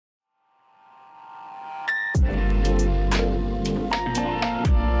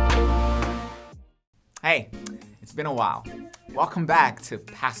Hey, it's been a while. Welcome back to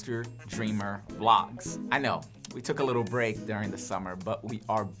Pastor Dreamer Vlogs. I know, we took a little break during the summer, but we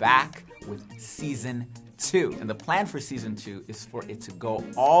are back with Season 2. And the plan for Season 2 is for it to go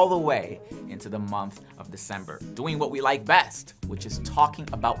all the way into the month of December, doing what we like best, which is talking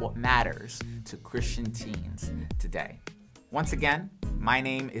about what matters to Christian teens today. Once again, my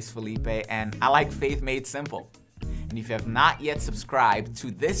name is Felipe, and I like faith made simple. And if you have not yet subscribed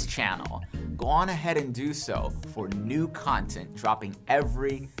to this channel, go on ahead and do so for new content dropping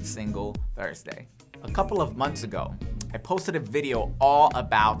every single Thursday. A couple of months ago, I posted a video all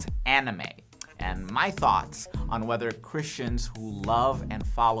about anime and my thoughts on whether Christians who love and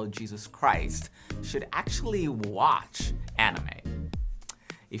follow Jesus Christ should actually watch anime.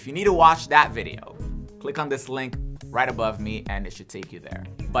 If you need to watch that video, click on this link right above me and it should take you there.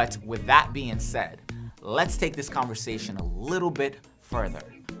 But with that being said, let's take this conversation a little bit further.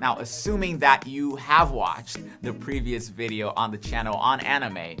 Now, assuming that you have watched the previous video on the channel on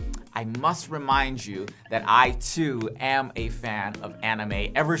anime, I must remind you that I too am a fan of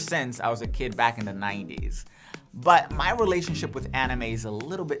anime ever since I was a kid back in the 90s. But my relationship with anime is a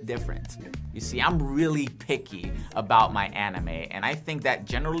little bit different. You see, I'm really picky about my anime, and I think that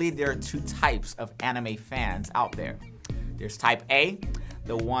generally there are two types of anime fans out there. There's type A,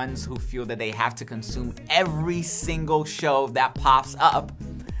 the ones who feel that they have to consume every single show that pops up.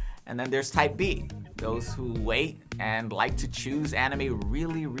 And then there's type B, those who wait and like to choose anime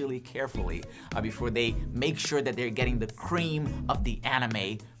really carefully before they make sure that they're getting the cream of the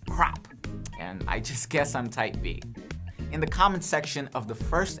anime crop. And I just guess I'm type B. In the comment section of the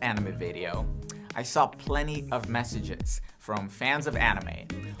first anime video, I saw plenty of messages from fans of anime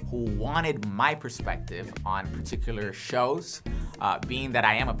who wanted my perspective on particular shows, being that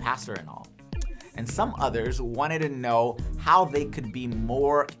I am a pastor and all. And some others wanted to know how they could be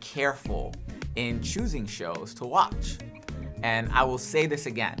more careful in choosing shows to watch. And I will say this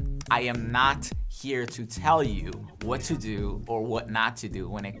again, I am not here to tell you what to do or what not to do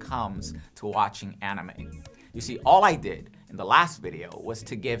when it comes to watching anime. You see, all I did in the last video was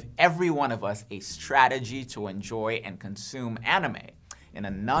to give every one of us a strategy to enjoy and consume anime in a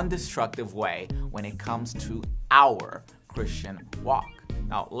non-destructive way when it comes to our Christian walk.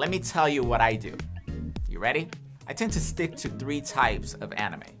 Now, let me tell you what I do. You ready? I tend to stick to 3 types of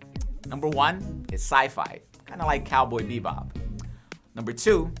anime. Number 1 is sci-fi, kind of like Cowboy Bebop. Number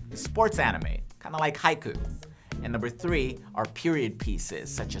 2 is sports anime, kind of like Haiku. And number 3 are period pieces,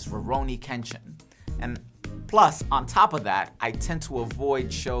 such as Rurouni Kenshin. And plus, on top of that, I tend to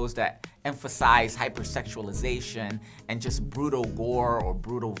avoid shows that emphasize hypersexualization and just brutal gore or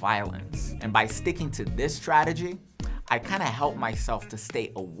brutal violence. And by sticking to this strategy, I kind of help myself to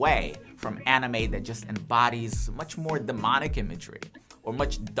stay away from anime that just embodies much more demonic imagery or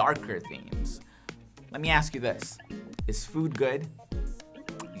much darker themes. Let me ask you this, is food good?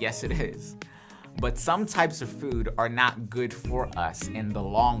 Yes, it is. But some types of food are not good for us in the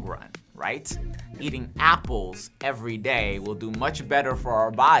long run, right? Eating apples every day will do much better for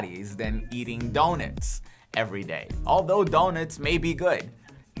our bodies than eating donuts every day. Although donuts may be good.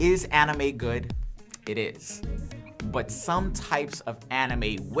 Is anime good? It is. But some types of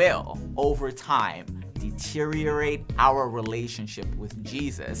anime will, over time, deteriorate our relationship with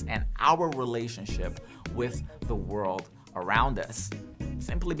Jesus and our relationship with the world around us,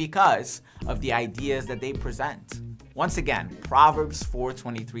 simply because of the ideas that they present. Once again, Proverbs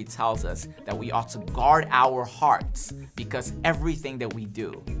 4:23 tells us that we ought to guard our hearts because everything that we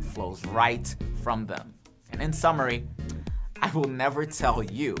do flows right from them. And in summary, I will never tell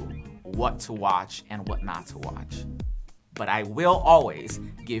you what to watch and what not to watch. But I will always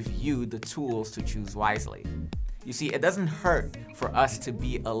give you the tools to choose wisely. You see, it doesn't hurt for us to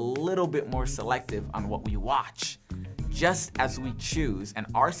be a little bit more selective on what we watch, just as we choose and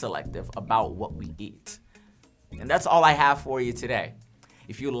are selective about what we eat. And that's all I have for you today.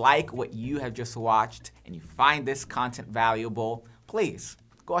 If you like what you have just watched and you find this content valuable, please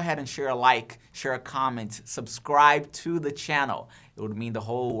go ahead and share a like, share a comment, subscribe to the channel. It would mean the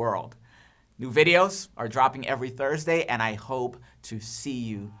whole world. New videos are dropping every Thursday, and I hope to see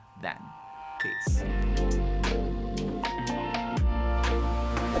you then. Peace.